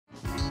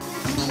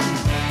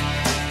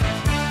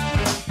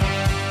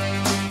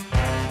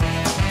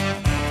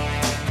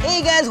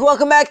Hey guys,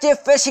 welcome back to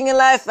Fishing in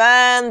Life,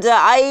 and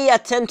I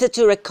attempted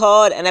to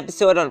record an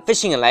episode on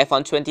Fishing in Life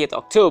on 20th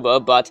October,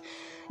 but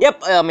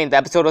yep, I mean the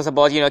episode was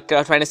about,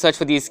 trying to search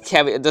for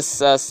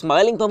this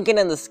smiling pumpkin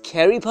and the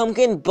scary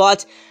pumpkin,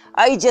 but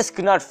I just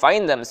could not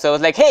find them. So I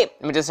was like, hey,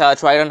 let me just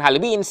try it on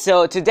Halloween.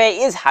 So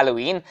today is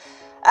Halloween,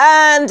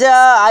 and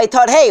I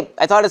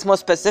thought it's more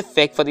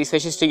specific for these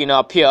fishes to,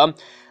 appear,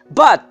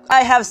 but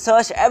I have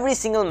searched every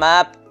single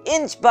map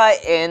inch by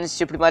inch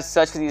to pretty much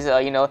search for these,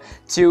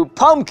 two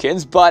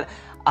pumpkins, but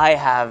I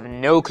have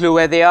no clue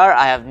where they are.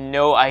 I have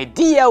no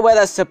idea where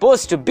they're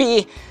supposed to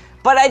be,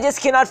 but I just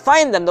cannot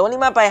find them. The only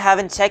map I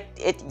haven't checked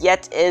it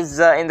yet is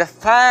in the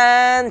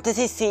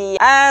Fantasy Sea,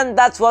 and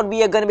that's what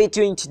we are going to be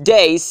doing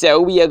today.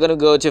 So we are going to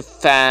go to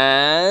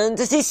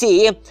Fantasy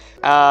Sea.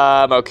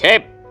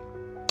 Okay.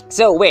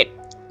 So wait,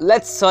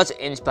 let's search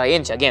inch by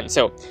inch again.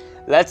 So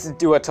let's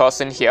do a toss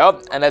in here,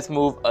 and let's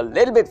move a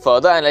little bit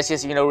further, and let's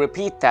just,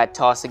 repeat that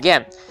toss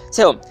again.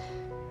 So,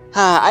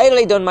 I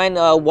really don't mind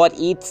what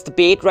eats the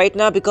bait right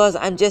now, because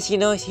I'm just, here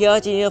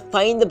to,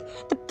 find the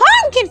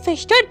pumpkin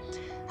fish, dude.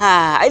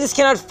 I just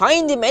cannot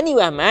find him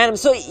anywhere, man. I'm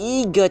so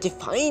eager to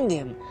find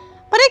him.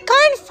 But I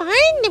can't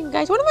find him,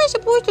 guys. What am I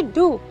supposed to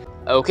do?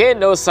 Okay,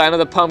 no sign of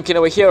the pumpkin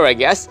over here, I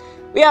guess.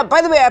 Yeah,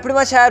 by the way, I pretty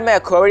much had my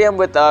aquarium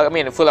with,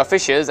 full of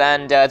fishes,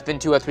 and it's been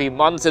 2 or 3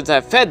 months since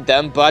I fed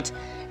them, but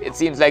it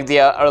seems like they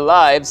are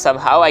alive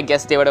somehow. I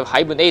guess they would have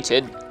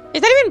hibernated.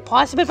 Is that even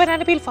possible,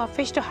 Banana Peel, for a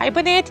fish to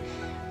hibernate?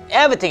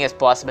 Everything is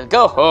possible.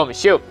 Go home,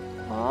 shoot.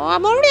 Oh,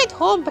 I'm already at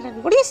home, Banana.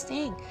 What are you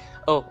saying?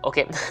 Oh,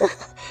 okay.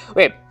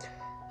 Wait.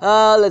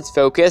 Let's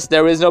focus.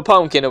 There is no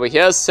pumpkin over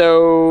here,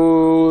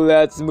 so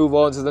let's move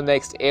on to the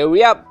next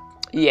area.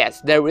 Yes,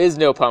 there is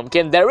no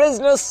pumpkin. There is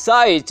no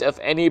sight of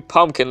any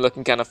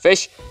pumpkin-looking kind of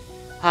fish.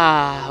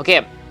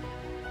 Okay.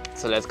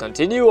 So let's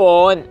continue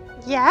on.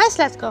 Yes,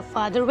 let's go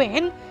further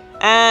in.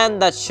 And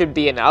that should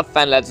be enough,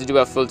 and let's do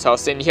a full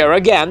toss in here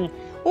again.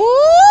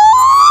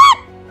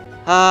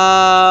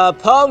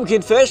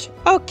 Pumpkin fish.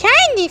 Oh,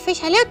 candy fish.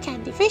 Hello,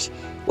 candy fish.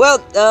 Well,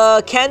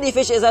 candy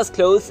fish is as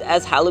close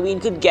as Halloween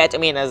could get.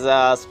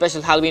 As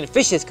special Halloween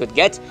fishes could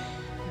get.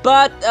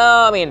 But,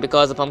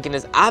 because the pumpkin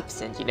is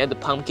absent, the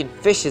pumpkin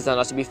fishes are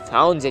not to be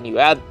found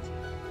anywhere.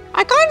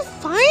 I can't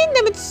find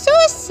them. It's so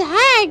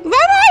sad. Where are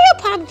you,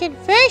 pumpkin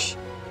fish?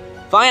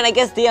 Fine, I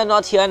guess they are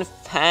not here in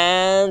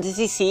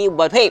Fantasy Sea,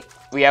 but hey,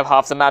 we have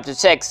half the map to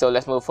check, so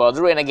let's move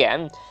further in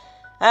again.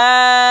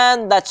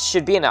 And that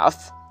should be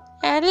enough.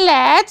 And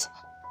let's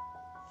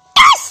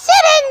toss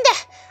it in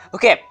there.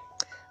 Okay.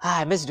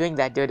 I miss doing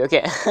that, dude.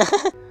 Okay.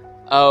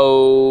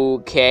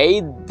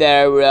 Okay,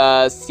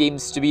 there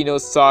seems to be no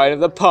sign of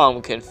the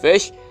pumpkin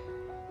fish.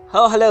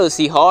 Oh, hello,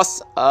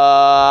 seahorse.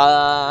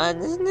 Where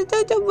is the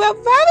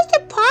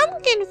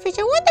pumpkin fish?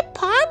 I want the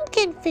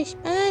pumpkin fish,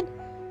 man.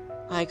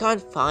 I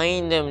can't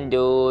find him,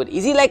 dude.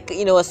 Is he like,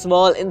 a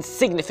small,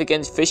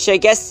 insignificant fish, I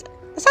guess?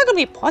 That's not gonna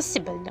be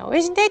possible now,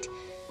 isn't it?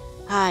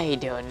 I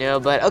don't know,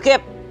 but okay.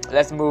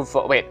 Let's move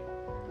forward. Wait.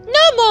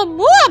 No more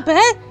marble?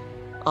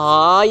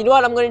 You know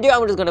what I'm gonna do?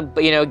 I'm just gonna,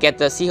 get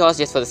the seahorse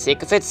just for the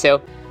sake of it.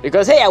 So,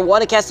 because, hey, I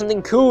want to catch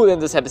something cool in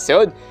this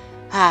episode.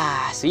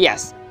 So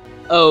yes.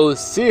 Oh,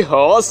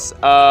 seahorse,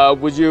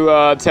 would you,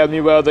 tell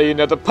me where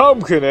the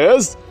pumpkin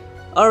is?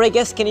 Or I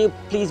guess, can you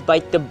please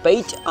bite the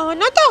bait? Oh,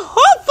 not the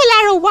hopeful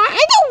arowana.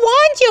 I don't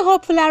want you,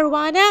 hopeful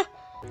arowana.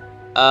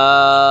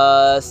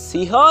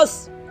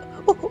 Seahorse?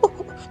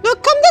 No,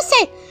 come this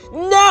way.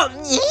 No,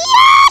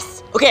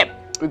 yes! Okay,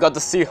 we got the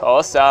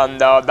seahorse,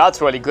 and that's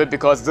really good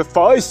because it's a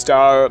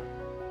 5-star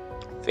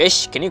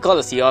fish. Can you call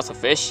the seahorse a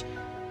fish?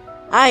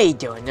 I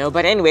don't know,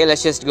 but anyway,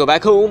 let's just go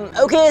back home.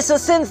 Okay, so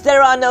since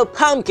there are no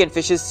pumpkin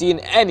fishes seen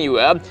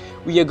anywhere,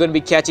 we are going to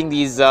be catching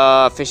these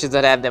fishes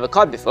that I have never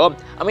caught before.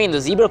 The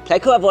zebra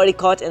pleco I've already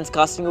caught and it's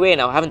casting away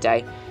now, haven't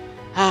I?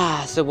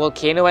 So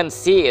volcano and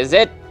sea, is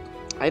it?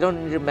 I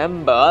don't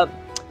remember.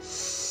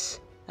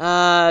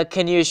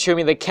 Can you show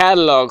me the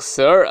catalog,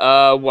 sir?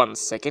 1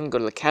 second, go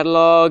to the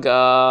catalog.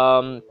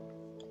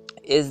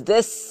 Is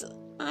this...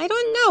 I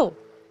don't know.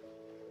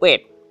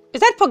 Wait,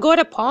 is that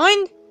Pagoda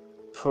Pond?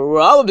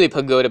 Probably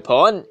Pagoda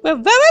Pond.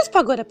 Where is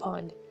Pagoda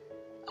Pond?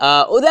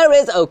 Oh, there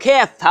is. Okay,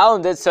 I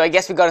found it. So I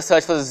guess we gotta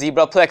search for the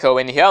zebra pleco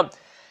in here.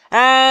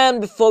 And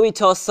before we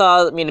toss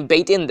our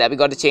bait in there, we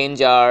gotta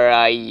change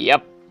our,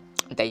 yep.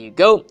 There you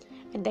go.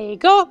 And there you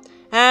go.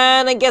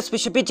 And I guess we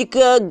should be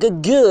good.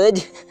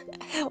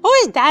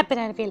 What is that,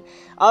 Banana Peel?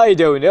 I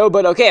don't know,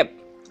 but okay.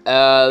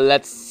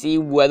 Let's see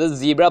where the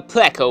zebra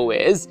pleco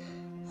is.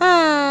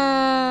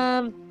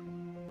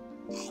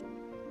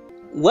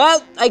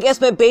 Well, I guess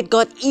my bait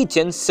got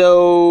eaten,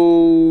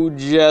 so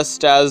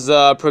just as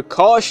a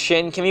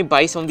precaution, can we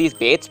buy some of these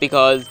baits?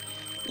 Because,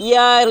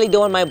 yeah, I really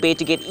don't want my bait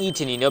to get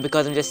eaten,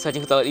 because I'm just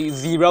searching for the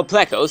zebra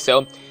pleco.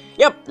 So,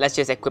 yep, let's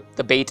just equip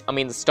the bait,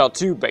 the Star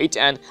 2 bait,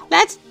 and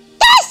let's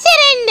toss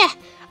it in there!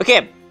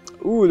 Okay,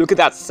 ooh, look at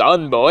that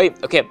sun, boy.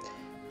 Okay,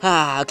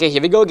 okay,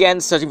 here we go again,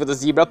 searching for the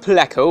zebra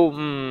pleco.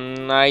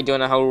 I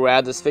don't know how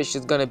rare this fish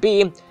is gonna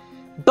be.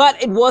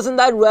 But it wasn't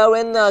that rare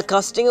in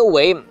casting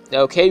away.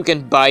 Okay, you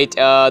can bite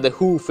the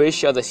who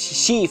fish or the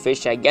she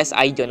fish, I guess.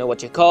 I don't know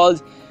what you're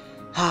called.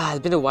 It's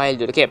been a while,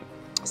 dude. Okay,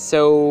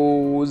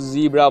 so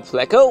Zebra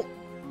Pleco.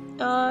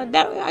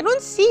 I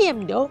don't see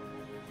him though.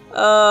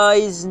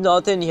 He's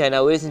not in here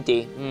now, isn't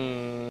he?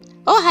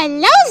 Oh,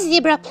 hello,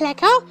 Zebra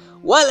Pleco.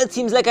 Well, it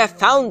seems like I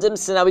found him,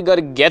 so now we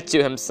gotta get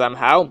to him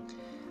somehow.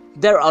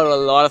 There are a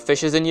lot of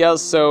fishes in here,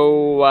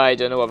 so I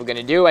don't know what we're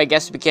gonna do. I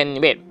guess we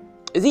can... Wait,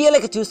 is he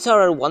like a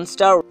 2-star or a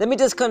 1-star? Let me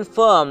just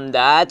confirm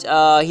that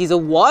he's a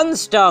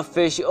 1-star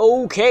fish.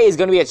 Okay, it's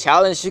gonna be a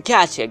challenge to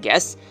catch, I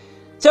guess.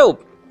 So,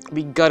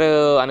 we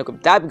gotta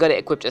unequip that, we gotta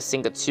equip a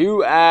sinker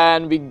too,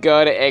 and we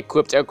gotta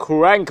equip a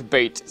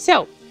crankbait.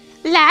 So,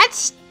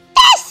 let's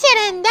test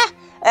it in the...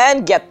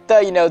 And get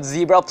the,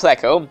 Zebra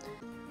Pleco.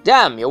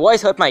 Damn, your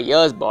voice hurt my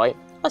ears, boy.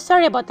 Oh,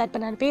 sorry about that,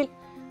 Banana Peel.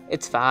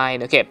 It's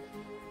fine, okay.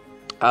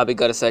 We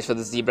gotta search for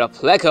the Zebra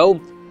Pleco.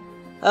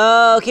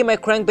 Okay, my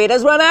crankbait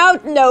has run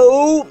out.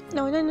 No.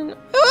 No. Oh,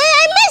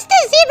 I missed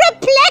the Zebra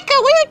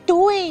Pleco. What are you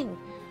doing?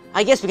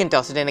 I guess we can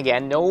toss it in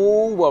again. No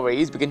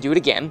worries, we can do it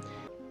again.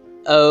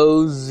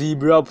 Oh,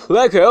 Zebra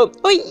Pleco.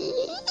 Oh,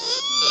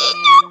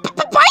 no,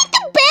 bite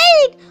the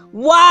bait.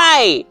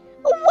 Why?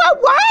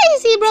 Why,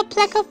 Zebra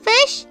Pleco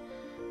fish?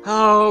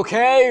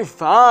 Okay,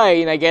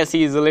 fine. I guess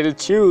he's a little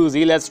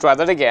choosy. Let's try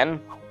that again.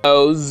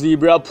 Oh,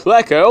 Zebra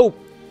Pleco.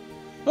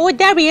 Oh,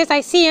 there he is. I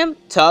see him.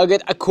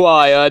 Target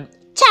acquired.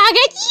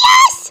 Target,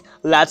 yes!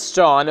 Latched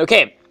on.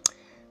 Okay,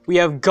 we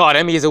have got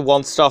him. He's a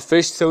 1-star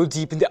fish so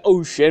deep in the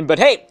ocean. But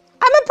hey,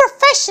 I'm a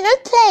professional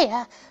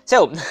player.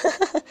 So,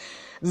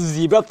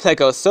 Zebra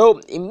Pleco. So,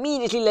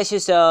 immediately let's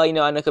just,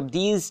 unequip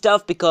these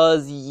stuff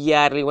because,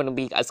 yeah, I really want to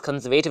be as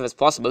conservative as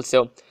possible.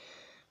 So,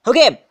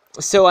 okay.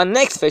 So our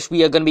next fish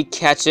we are going to be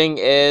catching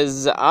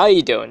is,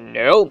 I don't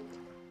know.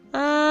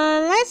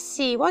 Let's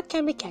see, what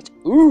can we catch?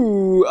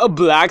 Ooh, a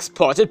black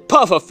spotted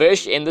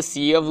pufferfish in the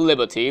Sea of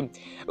Liberty.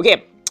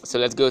 Okay, so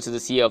let's go to the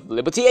Sea of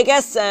Liberty, I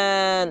guess,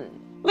 and...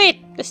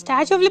 Wait, the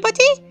Statue of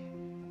Liberty?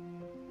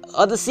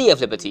 Or the Sea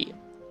of Liberty?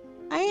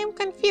 I am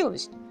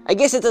confused. I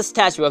guess it's a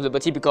Statue of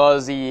Liberty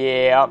because,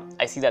 yeah,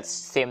 I see that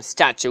same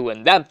statue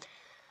in there.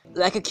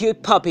 Like a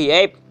cute puppy,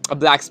 eh? A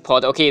black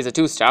spot, okay, it's a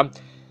 2-star.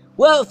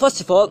 Well, first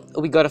of all,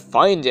 we gotta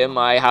find him.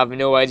 I have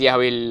no idea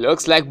how he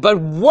looks like, but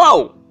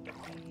whoa!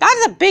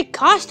 That's a big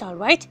cost,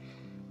 alright.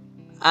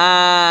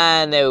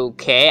 And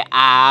okay,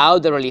 ow,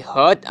 that really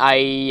hurt.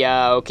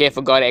 I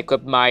forgot to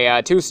equip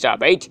my 2-star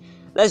bait.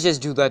 Let's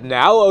just do that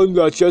now, and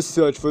let's just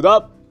search for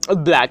the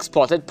black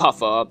spotted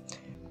puffer.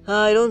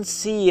 I don't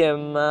see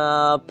him.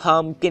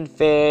 Pumpkin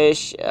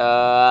fish.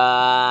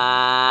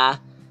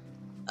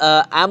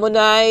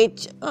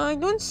 Ammonite. I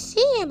don't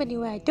see him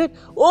anywhere, dude.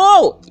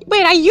 Oh!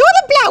 Wait, are you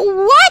the black...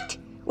 What?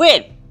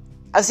 Wait,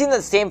 I've seen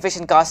the same fish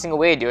in Casting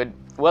Away, dude.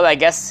 Well, I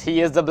guess he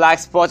is the black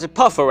spotted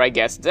puffer, I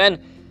guess. Then,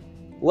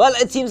 well,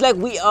 it seems like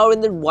we are in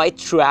the right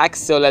track.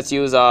 So let's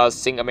use our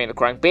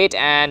crankbait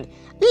and...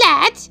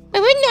 Let's?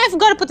 Wait, no, I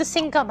forgot to put the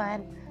sinker,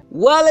 man.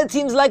 Well, it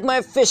seems like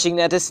my fishing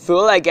net is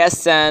full, I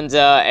guess. And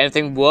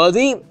anything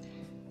worthy?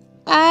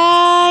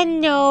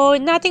 No,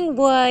 nothing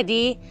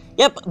worthy.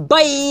 Yep,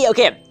 bye!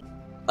 Okay.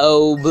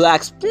 Oh, No,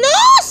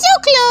 so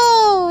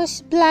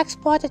close! Black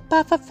spotted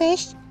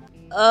pufferfish.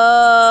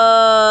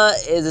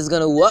 Is this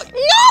gonna work?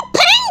 No,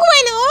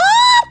 penguin!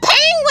 Oh,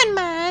 penguin,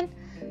 man!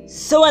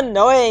 So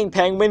annoying,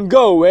 penguin.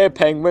 Go away,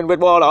 penguin. But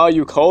what are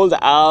you called?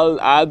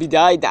 I'll be the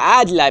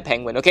Adlai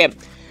penguin. Okay,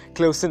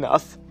 close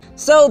enough.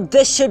 So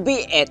this should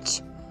be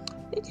it.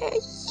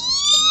 Yes,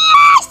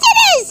 it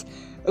is!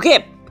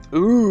 Okay.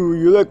 Ooh,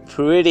 you look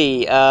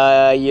pretty.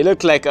 You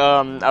look like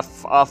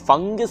a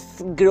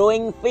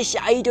fungus-growing fish.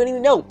 I don't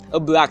even know. A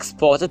black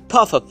spotted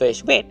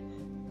pufferfish. Wait,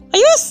 are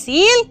you a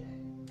seal?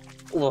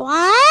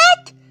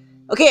 What?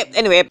 Okay.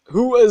 Anyway,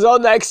 who is our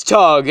next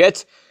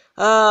target?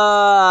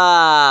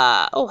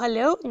 Oh,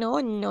 hello? No.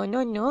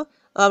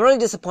 I'm really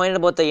disappointed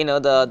about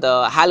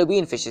the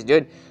Halloween fishes,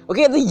 dude.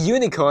 Okay, the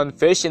unicorn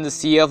fish in the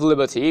Sea of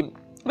Liberty.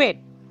 Wait,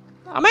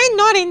 am I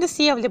not in the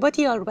Sea of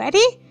Liberty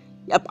already?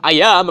 Yep, I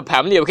am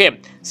apparently.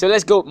 Okay, so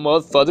let's go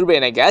more further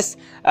in, I guess.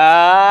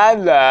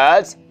 And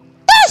let's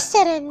toss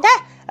it in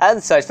there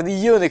and search for the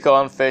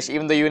unicorn fish.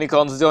 Even though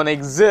unicorns don't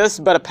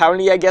exist, but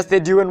apparently I guess they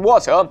do in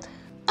water.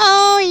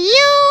 Oh,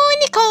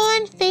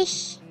 unicorn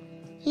fish.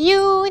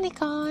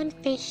 Unicorn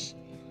fish.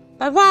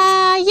 But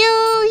why you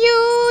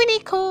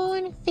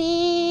unicorn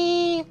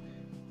fish?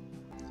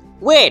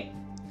 Wait.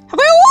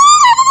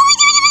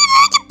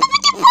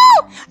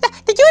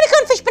 The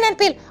unicorn fish, Banana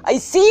Peel. I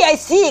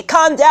see.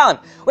 Calm down.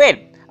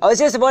 Wait, I was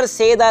just about to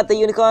say that the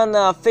unicorn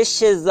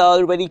fish is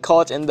already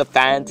caught in the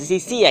fantasy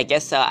sea, I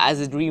guess, as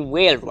a dream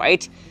whale,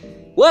 right?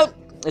 Well,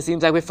 it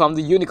seems like we found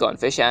the unicorn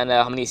fish, and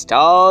how many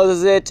stars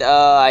is it?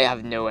 I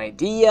have no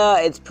idea.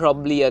 It's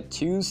probably a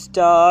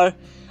 2-star.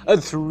 A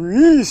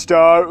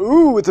 3-star.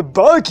 Ooh, it's a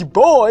bulky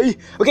boy.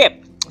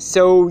 Okay,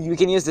 so we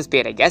can use this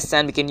bait, I guess,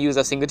 and we can use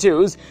our single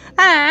twos.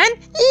 And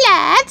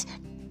let's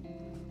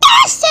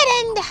toss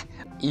it in there.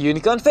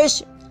 Unicorn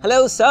fish?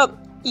 Hello, sir.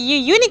 You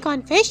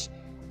unicorn fish?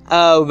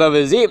 Where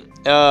is he?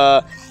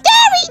 Gary!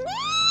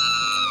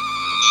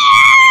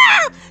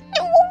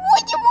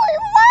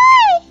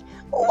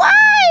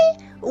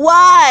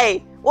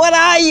 Why? What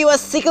are you, a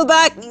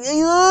stickleback?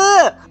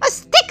 Ugh. A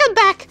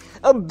stickleback!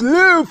 A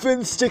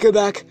bluefin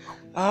stickleback.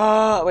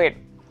 Wait.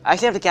 I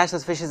actually have to catch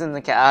those fishes in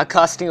the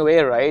casting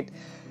away, right?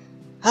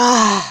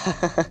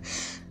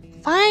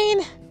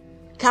 Fine.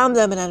 Calm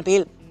down, Banana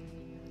Peel.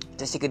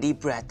 Just take a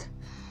deep breath.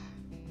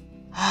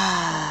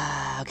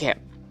 Okay.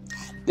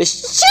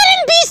 This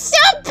Shouldn't be so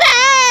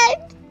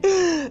bad!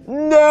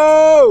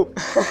 No!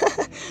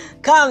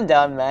 Calm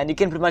down, man. You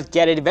can pretty much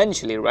get it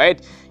eventually, right?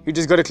 You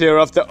just gotta clear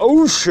off the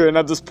ocean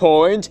at this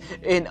point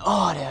in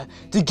order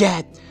to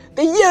get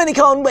the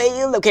unicorn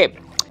whale. Okay.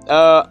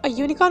 A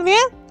unicorn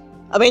whale?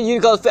 I mean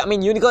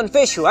unicorn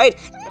fish, right?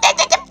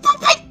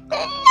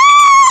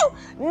 No!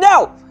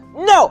 No!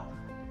 No!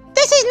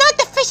 This is not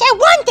the fish I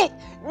wanted!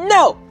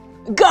 No!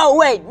 Go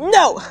away!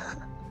 No!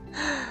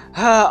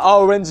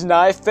 Orange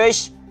knife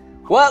fish.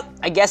 Well,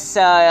 I guess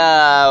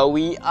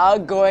we are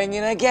going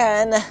in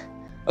again.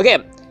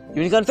 Okay,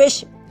 unicorn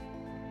fish.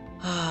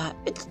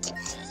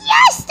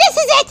 Yes, this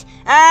is it!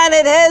 And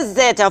it is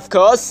it, of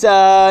course.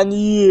 And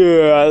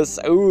yes.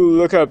 Ooh,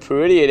 look how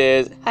pretty it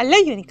is. Hello,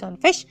 unicorn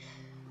fish.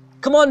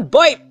 Come on,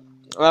 boy.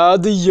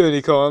 The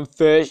unicorn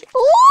fish.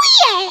 Oh,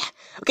 yeah!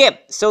 Okay,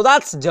 so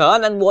that's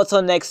done. And what's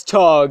our next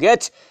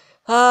target?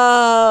 The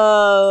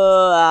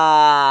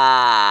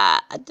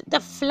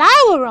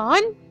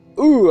Floweron?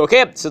 Ooh,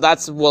 okay. So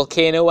that's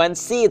Volcano and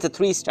Sea. It's a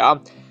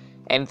 3-star.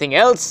 Anything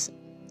else?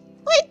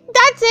 Wait,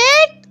 that's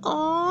it?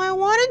 Oh, I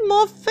wanted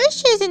more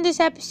fishes in this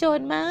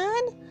episode,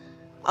 man.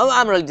 Oh,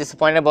 I'm really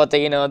disappointed about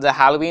the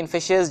Halloween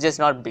fishes just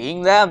not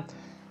being there.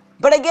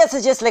 But I guess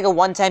it's just like a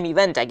one-time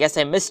event. I guess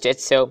I missed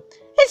it, so...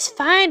 It's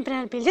fine,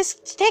 Banana Peel.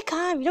 Just stay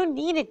calm. You don't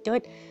need it,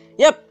 dude.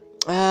 Yep.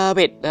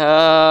 Wait.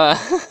 I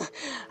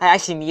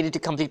actually needed to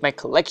complete my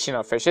collection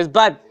of fishes,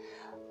 but...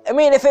 I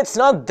mean, if it's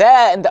not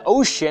there in the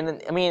ocean,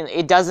 I mean,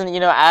 it doesn't,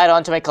 add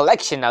on to my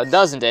collection now,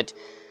 doesn't it?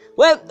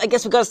 Well, I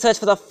guess we gotta search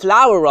for the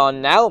Floweron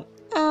now.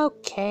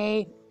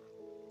 Okay.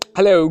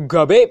 Hello,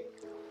 Gubby.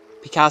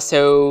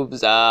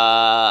 Picasso's,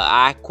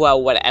 aqua,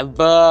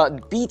 whatever.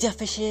 Beta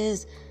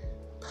fishes.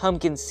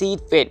 Pumpkin seed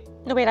fit.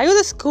 No, wait, are you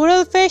the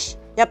squirrel fish?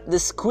 Yep, the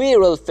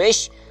squirrel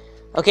fish.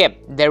 Okay,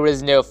 there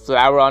is no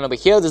Floweron over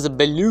here. There's a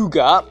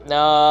beluga,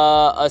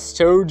 a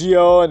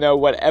sturgeon, or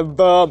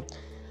whatever.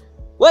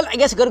 Well, I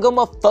guess we gotta go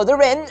more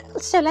further in.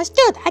 So let's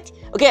do that.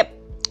 Okay.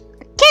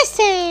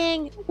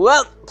 Kissing!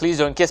 Well, please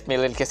don't kiss me,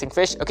 little kissing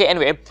fish. Okay,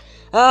 anyway.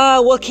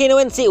 Volcano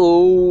and Sea.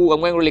 Oh, I'm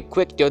going really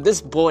quick, dude.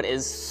 This boat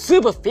is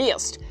super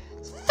fast.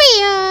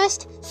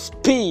 Fierce!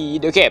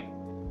 Speed. Okay.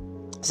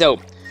 So.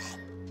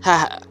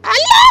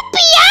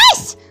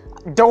 Alopius!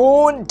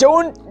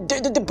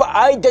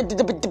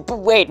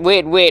 Wait.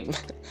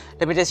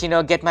 Let me just,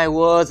 get my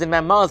words in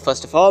my mouth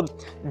first of all.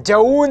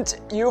 Don't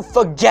you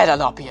forget,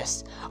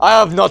 Alopius. I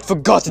have not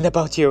forgotten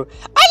about you.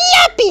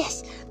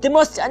 Alopius! The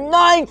most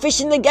annoying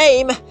fish in the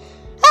game.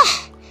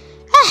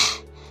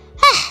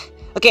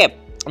 Okay,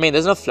 I mean,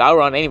 there's no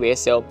Floweron anyway,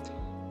 so...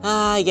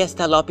 I guess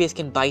the Alopius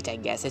can bite, I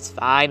guess. It's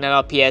fine,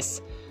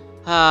 Alopius.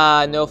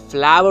 No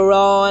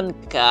Floweron.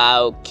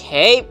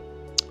 Okay.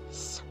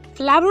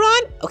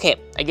 Floweron? Okay,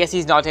 I guess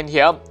he's not in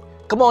here.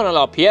 Come on,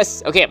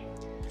 Alopius. Okay,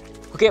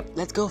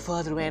 let's go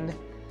further in.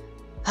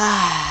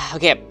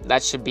 Okay,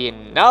 that should be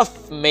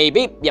enough,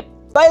 maybe. Yep.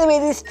 By the way,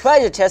 these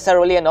treasure chests are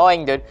really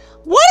annoying, dude.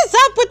 What is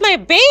up with my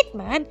bait,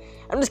 man?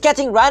 I'm just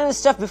catching random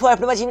stuff before I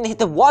pretty much even hit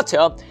the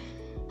water.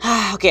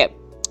 Okay,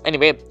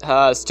 anyway,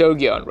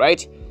 Sturgeon,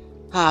 right?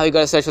 We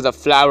gotta search for the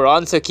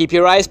Floweron, so keep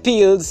your eyes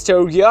peeled,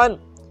 Sturgeon.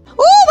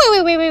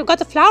 Oh, wait, we got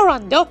the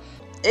Floweron, though.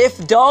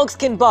 If dogs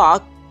can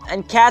bark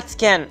and cats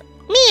can...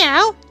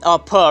 Meow. Or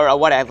purr or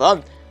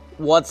whatever,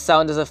 what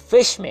sound does a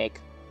fish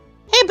make?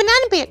 Hey,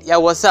 Banana Peel. Yeah,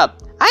 what's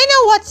up? I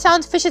know what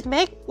sounds fishes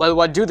make. Well,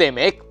 what do they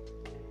make?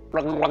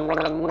 What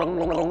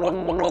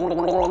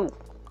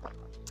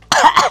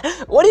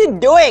are you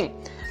doing?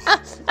 I'm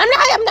just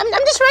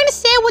trying to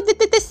say what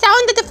the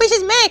sound that the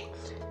fishes make.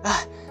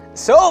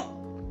 So,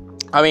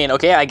 I mean,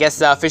 okay, I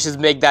guess fishes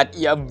make that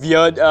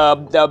weird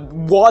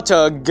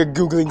water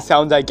googling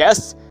sound, I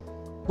guess.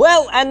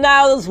 Well, and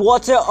now there's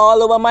water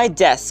all over my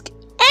desk.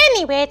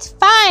 Anyway, it's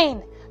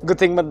fine. Good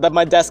thing that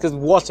my desk is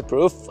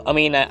waterproof. I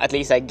mean, at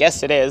least I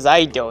guess it is.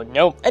 I don't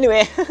know.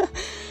 Anyway.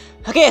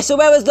 Okay, so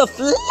where was the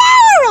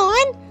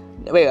Floweron?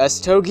 Wait, a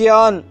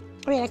Sturgeon?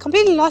 Wait, I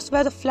completely lost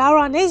where the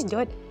Floweron is,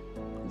 dude.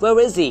 Where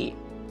is he?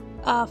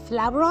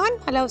 Floweron?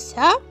 Hello,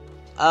 sir?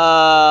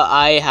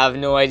 I have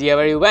no idea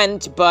where he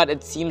went, but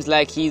it seems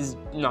like he's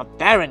not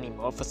there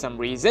anymore for some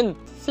reason.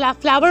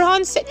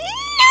 Floweron said,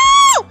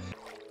 no!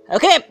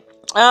 Okay,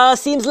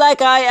 seems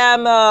like I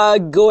am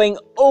going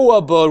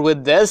overboard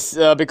with this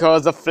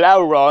because the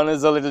Floweron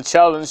is a little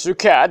challenge to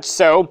catch.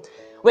 So,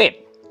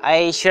 wait,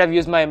 I should have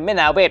used my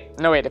minnow. Wait,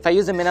 if I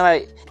use the minnow, No,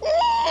 the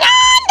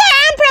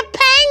Emperor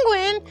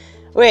Penguin!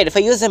 Wait, if I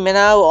use the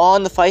minnow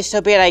on the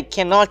 5-star bait, I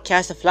cannot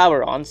catch the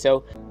Floweron.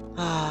 So,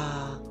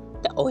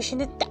 The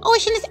ocean is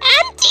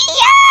empty.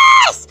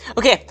 Yes!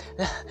 Okay.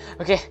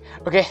 Okay.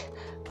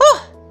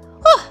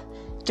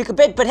 Took a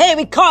bit, but hey,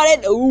 we caught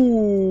it.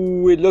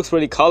 Ooh, it looks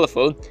really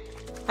colorful.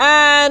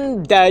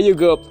 And there you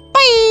go.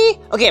 Bye.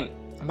 Okay,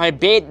 my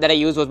bait that I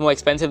used was more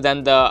expensive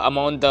than the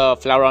amount the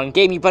Flareon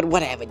gave me, but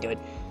whatever, dude.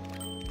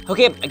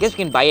 Okay, I guess we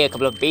can buy a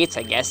couple of baits,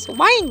 I guess.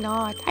 Why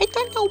not? I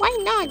don't know why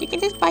not. You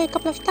can just buy a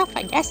couple of stuff,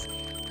 I guess.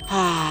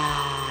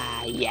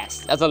 Ah,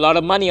 yes. That's a lot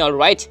of money,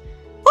 alright.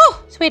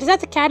 Oh, so wait, is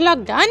that the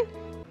catalog done?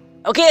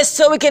 Okay,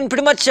 so we can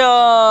pretty much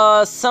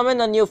summon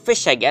a new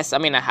fish, I guess. I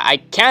mean, I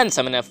can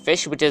summon a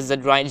fish, which is the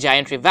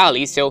Giant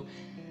Trevally, so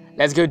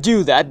let's go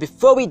do that.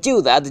 Before we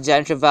do that, the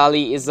Giant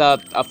Trevally is a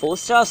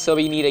 4-star, so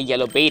we need a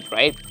yellow bait,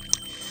 right?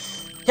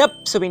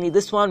 Yep, so we need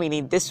this one, we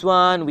need this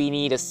one, we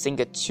need a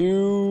Sinker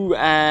 2,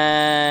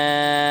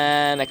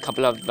 and a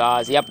couple of,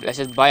 yep, let's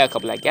just buy a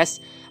couple, I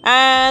guess.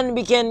 And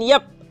we can,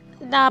 yep.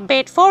 The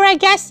bait 4, I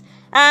guess.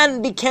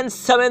 And we can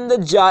summon the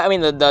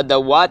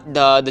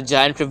the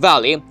Giant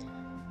Trevally.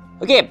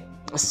 Okay,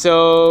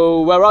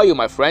 so where are you,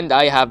 my friend?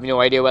 I have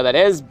no idea where that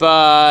is,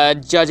 but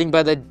judging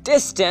by the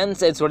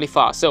distance, it's really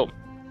far. So,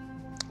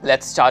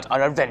 let's start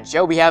our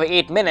adventure. We have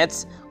 8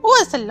 minutes. Oh,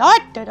 that's a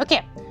lot, dude.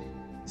 Okay.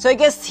 So I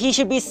guess he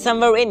should be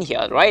somewhere in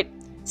here, right?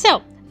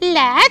 So,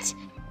 let's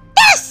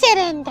toss it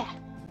in there.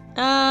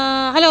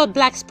 Hello,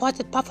 black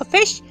spotted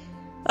pufferfish.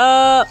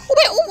 Wait, for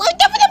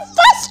the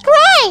first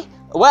try!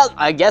 Well,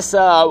 I guess we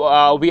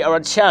are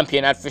a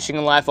champion at Fishing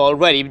in Life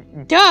already.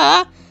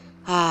 Duh!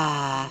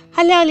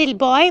 Hello, little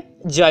boy.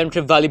 Giant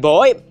Trevally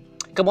boy.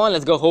 Come on,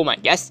 let's go home, I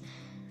guess.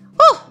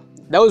 Oh,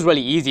 that was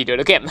really easy, dude.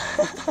 Okay.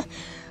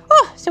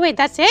 Oh, so wait,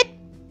 that's it?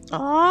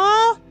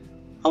 Oh,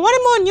 I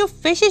wanted more new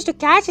fishes to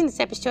catch in this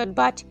episode,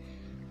 but...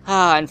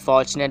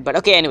 unfortunate, but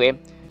okay, anyway.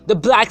 The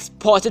black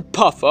spotted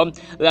puffer,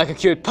 like a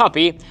cute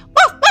puppy.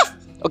 Woof, woof.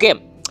 Okay.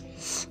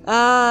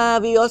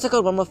 We also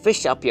got one more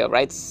fish up here,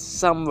 right?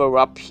 Somewhere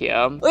up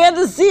here. We have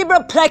the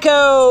zebra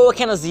pleco.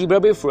 Can a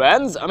zebra be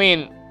friends? I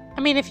mean,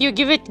 if you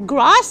give it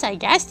grass, I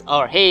guess.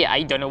 Or hey,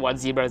 I don't know what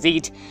zebras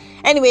eat.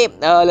 Anyway,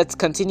 let's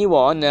continue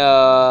on.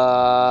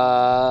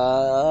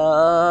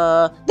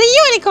 The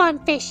unicorn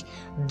fish.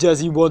 Does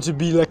he want to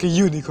be like a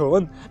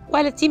unicorn?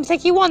 Well, it seems like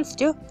he wants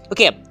to.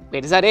 Okay,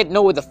 wait, is that it?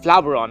 No, with the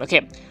Flareon.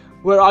 Okay,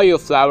 where are you,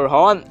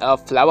 Flareon?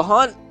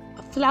 Flareon?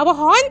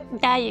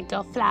 Flareon? There you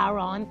go,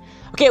 Flareon.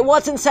 Okay,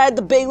 what's inside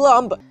the big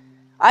lump?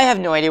 I have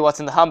no idea what's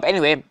in the hump.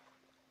 Anyway,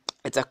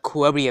 it's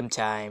aquarium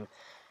time.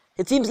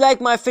 It seems like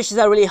my fishes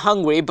are really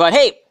hungry, but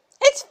hey!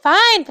 It's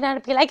fine, Banana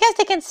Peel. I guess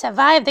they can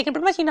survive. They can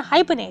pretty much,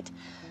 hibernate.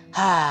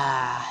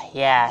 Ah,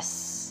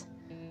 yes.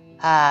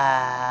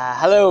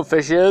 Hello,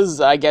 fishes.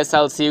 I guess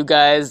I'll see you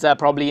guys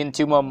probably in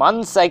 2 more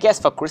months, I guess,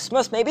 for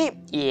Christmas, maybe?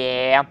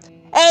 Yeah.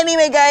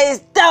 Anyway,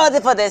 guys, that was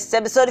it for this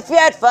episode. If you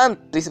had fun,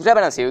 please subscribe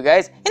and I'll see you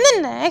guys in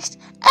the next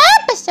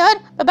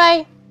episode.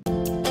 Bye-bye.